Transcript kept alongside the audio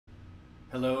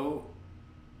Hello,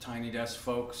 Tiny Desk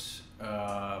folks.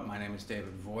 My name is Dave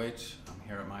Voigt. I'm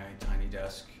here at my Tiny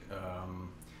Desk.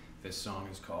 This song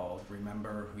is called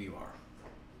Remember Who You Are.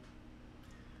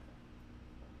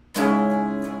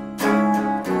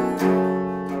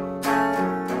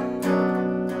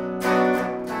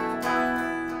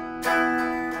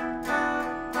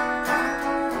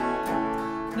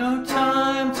 No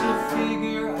time to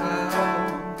figure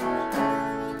out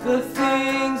the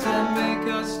things that make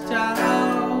us doubt.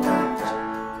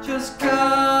 Just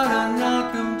gotta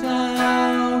knock them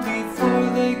down before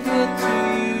they get to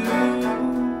you.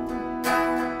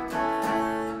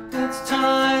 It's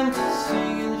time to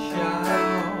sing and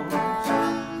shout.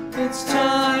 It's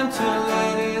time to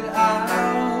let it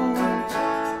out.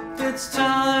 It's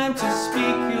time to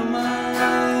speak your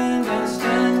mind and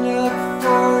stand up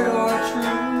for your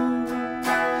truth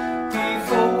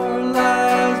before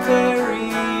lies bury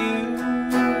you.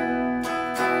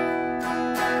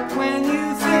 When you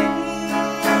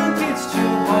think it's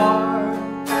too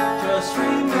hard, just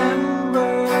remember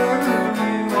who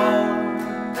you are.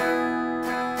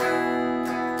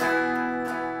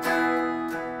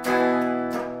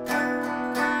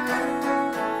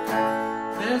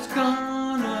 There's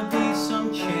gonna be some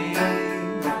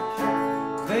change.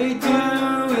 They do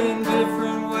in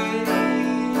different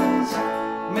ways.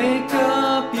 Make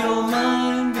up your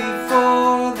mind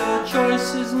before the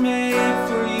choice is made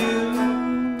for you.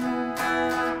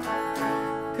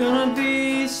 Gonna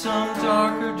be some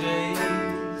darker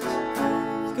days.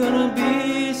 Gonna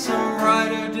be some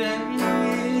brighter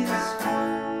days.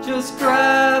 Just grab